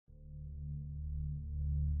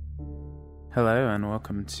Hello and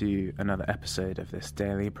welcome to another episode of this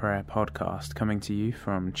daily prayer podcast coming to you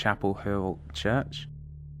from Chapel Hill Church.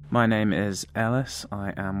 My name is Ellis.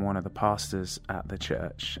 I am one of the pastors at the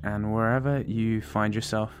church, and wherever you find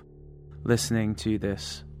yourself listening to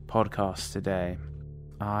this podcast today,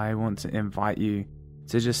 I want to invite you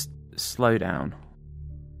to just slow down.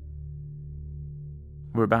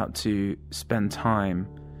 We're about to spend time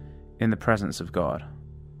in the presence of God,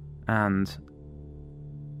 and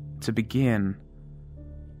to begin,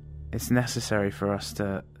 it's necessary for us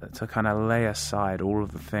to kind of lay aside all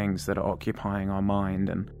of the things that are occupying our mind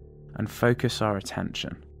and focus our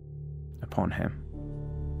attention upon Him.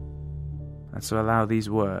 And so allow these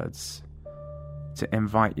words to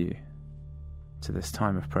invite you to this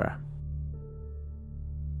time of prayer.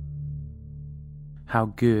 How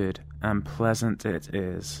good and pleasant it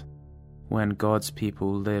is when God's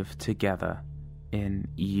people live together in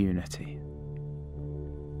unity.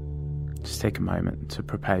 Just take a moment to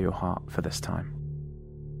prepare your heart for this time.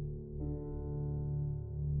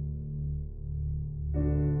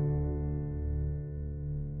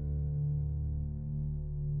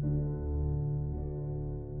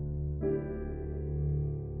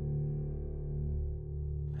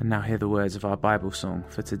 And now hear the words of our Bible song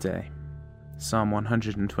for today, Psalm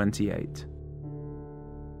 128.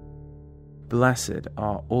 Blessed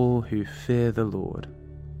are all who fear the Lord,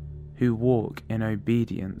 who walk in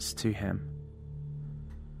obedience to Him.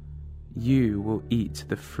 You will eat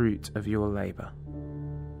the fruit of your labor.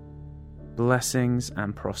 Blessings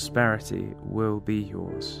and prosperity will be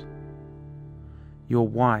yours. Your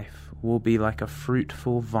wife will be like a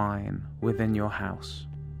fruitful vine within your house.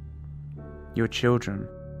 Your children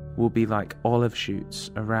will be like olive shoots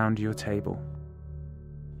around your table.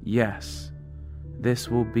 Yes, this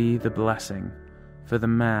will be the blessing for the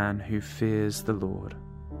man who fears the Lord.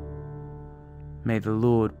 May the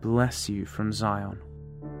Lord bless you from Zion.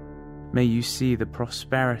 May you see the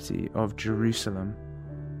prosperity of Jerusalem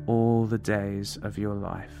all the days of your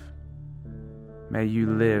life. May you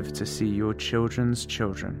live to see your children's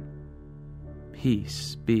children.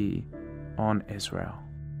 Peace be on Israel.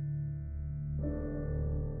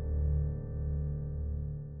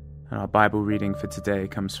 And our Bible reading for today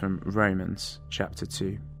comes from Romans chapter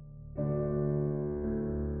 2.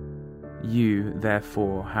 You,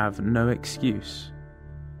 therefore, have no excuse,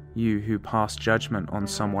 you who pass judgment on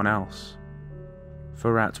someone else.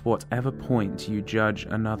 For at whatever point you judge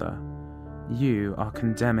another, you are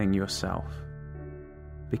condemning yourself,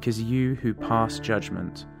 because you who pass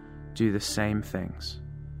judgment do the same things.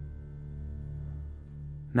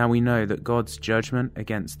 Now we know that God's judgment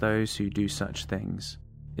against those who do such things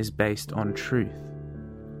is based on truth.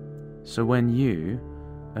 So when you,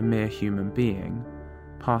 a mere human being,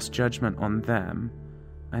 pass judgment on them,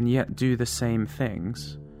 and yet do the same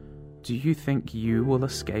things, do you think you will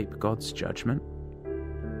escape God's judgment?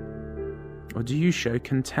 Or do you show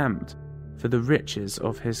contempt for the riches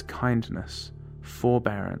of His kindness,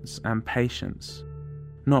 forbearance, and patience,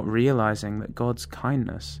 not realizing that God's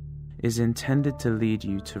kindness is intended to lead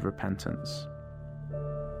you to repentance?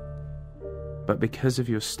 But because of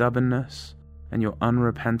your stubbornness and your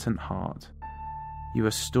unrepentant heart, you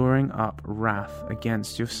are storing up wrath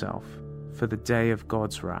against yourself for the day of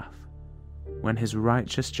God's wrath, when His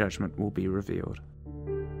righteous judgment will be revealed.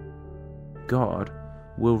 God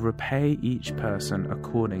will repay each person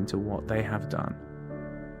according to what they have done.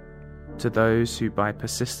 To those who by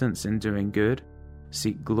persistence in doing good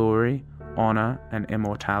seek glory, honor, and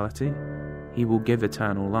immortality, He will give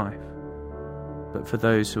eternal life. But for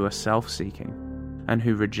those who are self-seeking and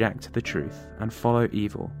who reject the truth and follow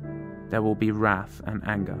evil, there will be wrath and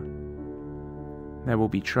anger. There will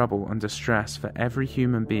be trouble and distress for every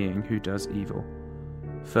human being who does evil,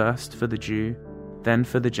 first for the Jew, then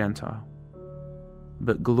for the Gentile.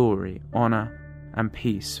 But glory, honor, and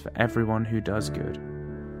peace for everyone who does good,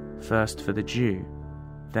 first for the Jew,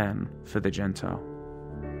 then for the Gentile.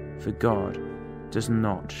 For God does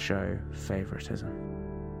not show favoritism.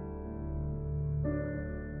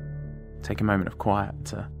 Take a moment of quiet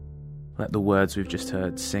to let the words we've just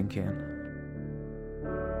heard sink in.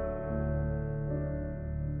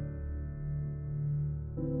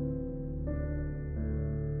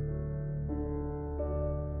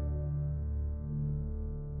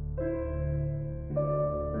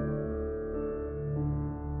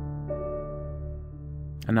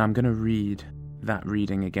 And now I'm going to read that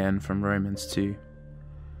reading again from Romans 2.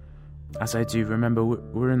 As I do, remember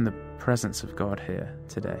we're in the presence of God here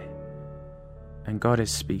today, and God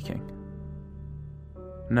is speaking.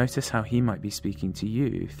 Notice how He might be speaking to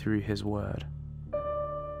you through His word.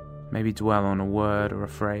 Maybe dwell on a word or a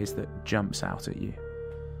phrase that jumps out at you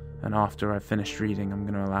And after I've finished reading, I'm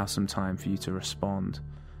going to allow some time for you to respond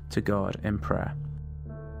to God in prayer.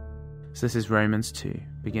 So this is Romans 2,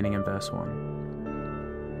 beginning in verse 1.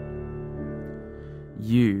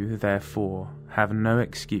 You, therefore, have no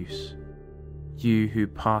excuse, you who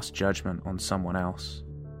pass judgment on someone else.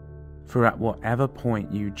 For at whatever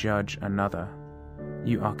point you judge another,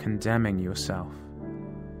 you are condemning yourself,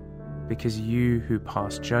 because you who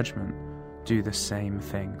pass judgment do the same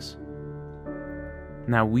things.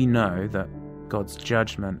 Now we know that God's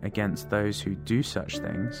judgment against those who do such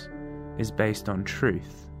things is based on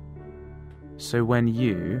truth. So when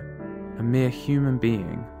you, a mere human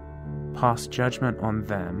being, pass judgment on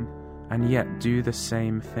them and yet do the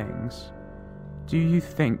same things, do you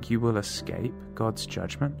think you will escape God's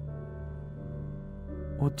judgment?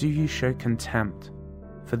 Or do you show contempt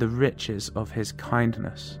for the riches of his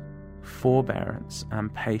kindness, forbearance,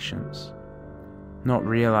 and patience, not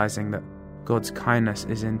realizing that God's kindness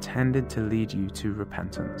is intended to lead you to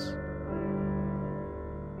repentance?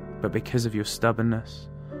 But because of your stubbornness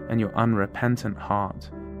and your unrepentant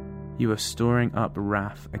heart, you are storing up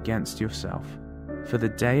wrath against yourself for the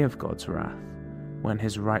day of God's wrath, when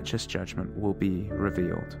his righteous judgment will be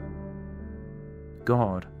revealed.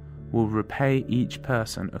 God will repay each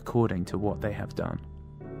person according to what they have done.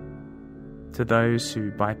 To those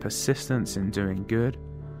who, by persistence in doing good,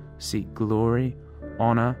 seek glory,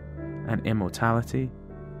 honor, and immortality,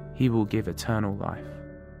 he will give eternal life.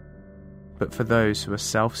 But for those who are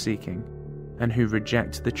self-seeking and who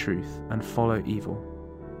reject the truth and follow evil,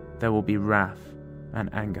 there will be wrath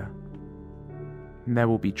and anger. And there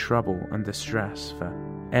will be trouble and distress for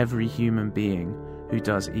every human being who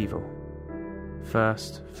does evil,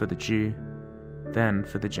 first for the Jew, then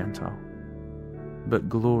for the Gentile. But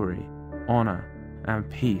glory, honor, and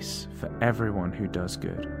peace for everyone who does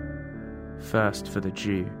good, first for the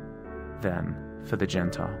Jew, then for the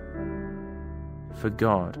Gentile. For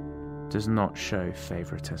God does not show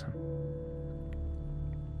favoritism.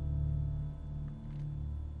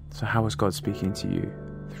 So how is God speaking to you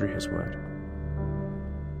through his word?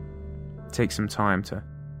 Take some time to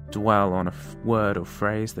dwell on a word or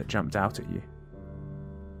phrase that jumped out at you.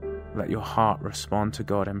 Let your heart respond to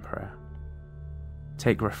God in prayer.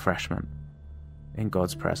 Take refreshment in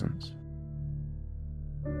God's presence.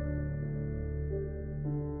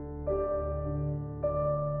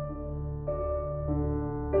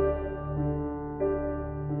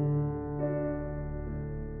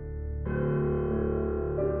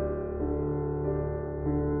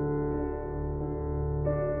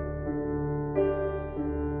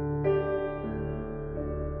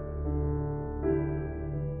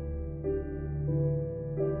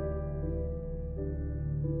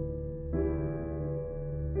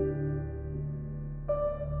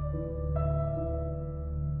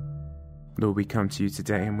 Lord, we come to you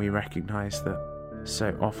today and we recognize that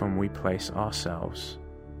so often we place ourselves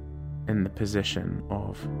in the position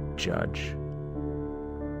of judge.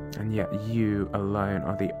 And yet you alone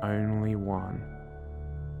are the only one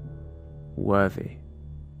worthy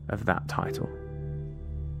of that title.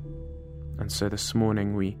 And so this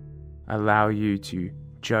morning we allow you to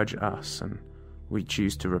judge us, and we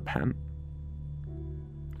choose to repent,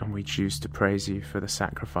 and we choose to praise you for the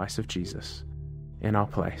sacrifice of Jesus in our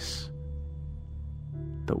place,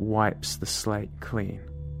 that wipes the slate clean.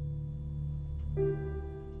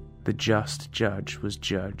 The just judge was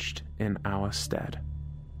judged in our stead,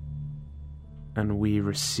 and we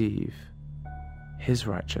receive his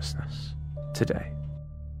righteousness today.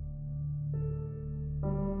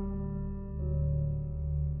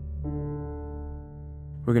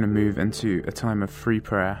 We're going to move into a time of free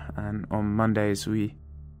prayer, and on Mondays we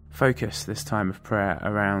focus this time of prayer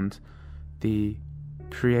around the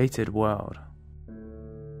created world.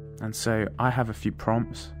 And so I have a few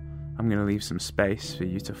prompts. I'm going to leave some space for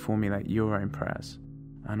you to formulate your own prayers,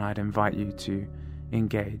 and I'd invite you to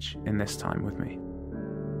engage in this time with me.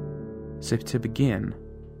 So to begin,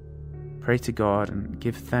 pray to God and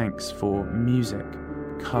give thanks for music,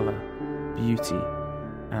 colour, beauty,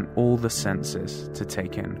 and all the senses to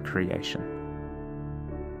take in creation.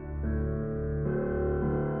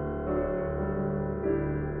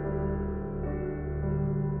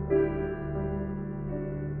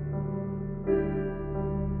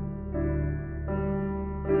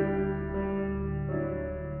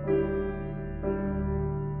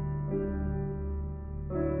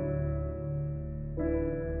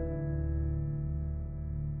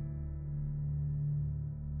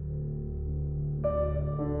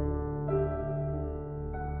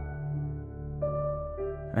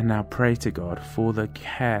 And now pray to God for the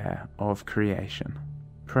care of creation.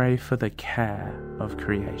 Pray for the care of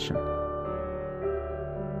creation.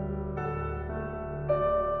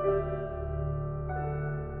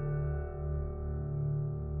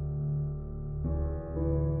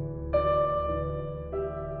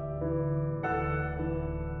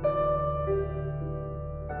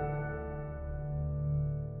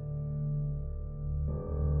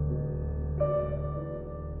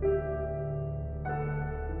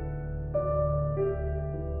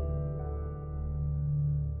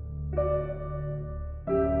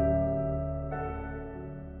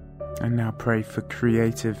 And now pray for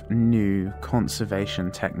creative new conservation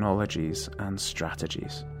technologies and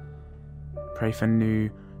strategies. Pray for new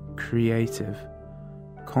creative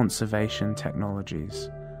conservation technologies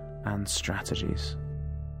and strategies.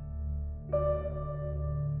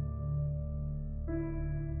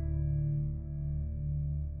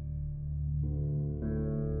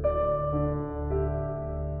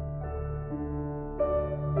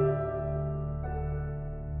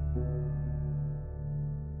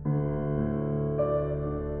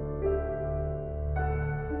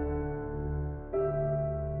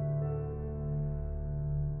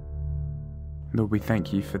 Lord, we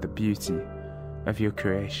thank you for the beauty of your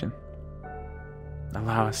creation.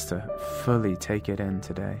 Allow us to fully take it in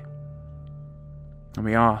today. And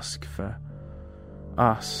we ask for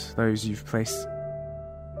us, those you've placed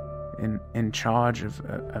in charge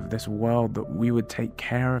of this world, that we would take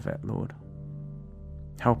care of it, Lord.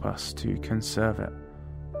 Help us to conserve it.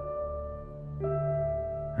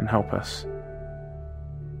 And help us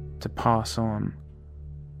to pass on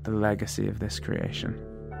the legacy of this creation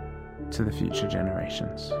to the future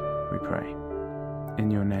generations, we pray, in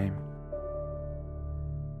your name.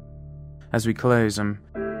 As we close, I'm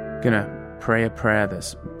going to pray a prayer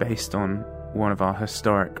that's based on one of our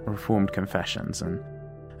historic Reformed confessions,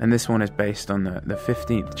 and this one is based on the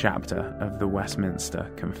 15th chapter of the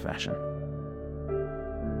Westminster Confession.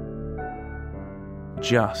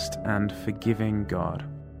 Just and forgiving God,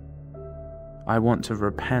 I want to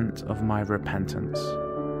repent of my repentance.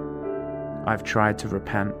 I've tried to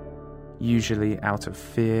repent, usually out of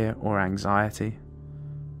fear or anxiety,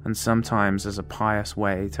 and sometimes as a pious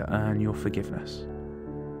way to earn your forgiveness.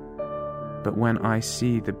 But when I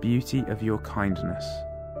see the beauty of your kindness,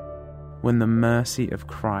 when the mercy of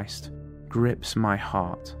Christ grips my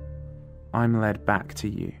heart, I'm led back to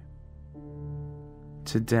you.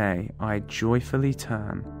 Today I joyfully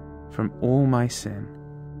turn from all my sin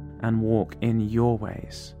and walk in your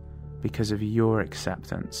ways because of your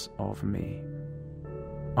acceptance of me.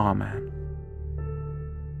 Amen.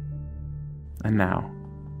 And now,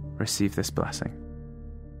 receive this blessing.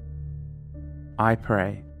 I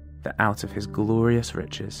pray that out of his glorious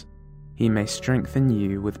riches, he may strengthen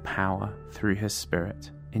you with power through his Spirit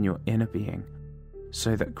in your inner being,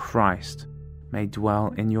 so that Christ may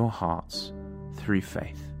dwell in your hearts through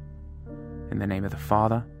faith. In the name of the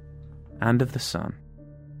Father, and of the Son,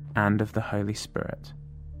 and of the Holy Spirit.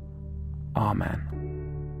 Amen.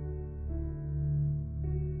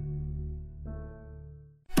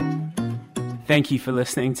 Thank you for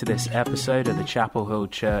listening to this episode of the Chapel Hill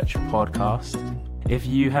Church podcast. If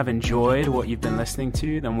you have enjoyed what you've been listening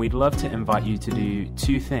to, then we'd love to invite you to do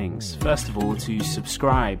two things. First of all, to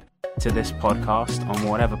subscribe to this podcast on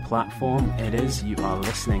whatever platform it is you are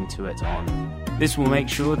listening to it on. This will make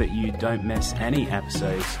sure that you don't miss any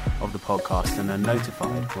episodes of the podcast and are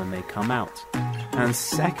notified when they come out. And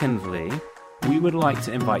secondly, we would like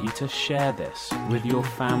to invite you to share this with your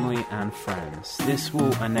family and friends. This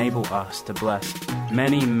will enable us to bless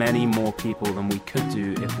many, many more people than we could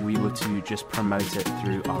do if we were to just promote it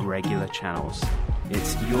through our regular channels.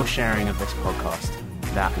 It's your sharing of this podcast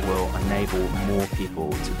that will enable more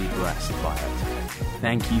people to be blessed by it.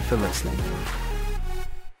 Thank you for listening.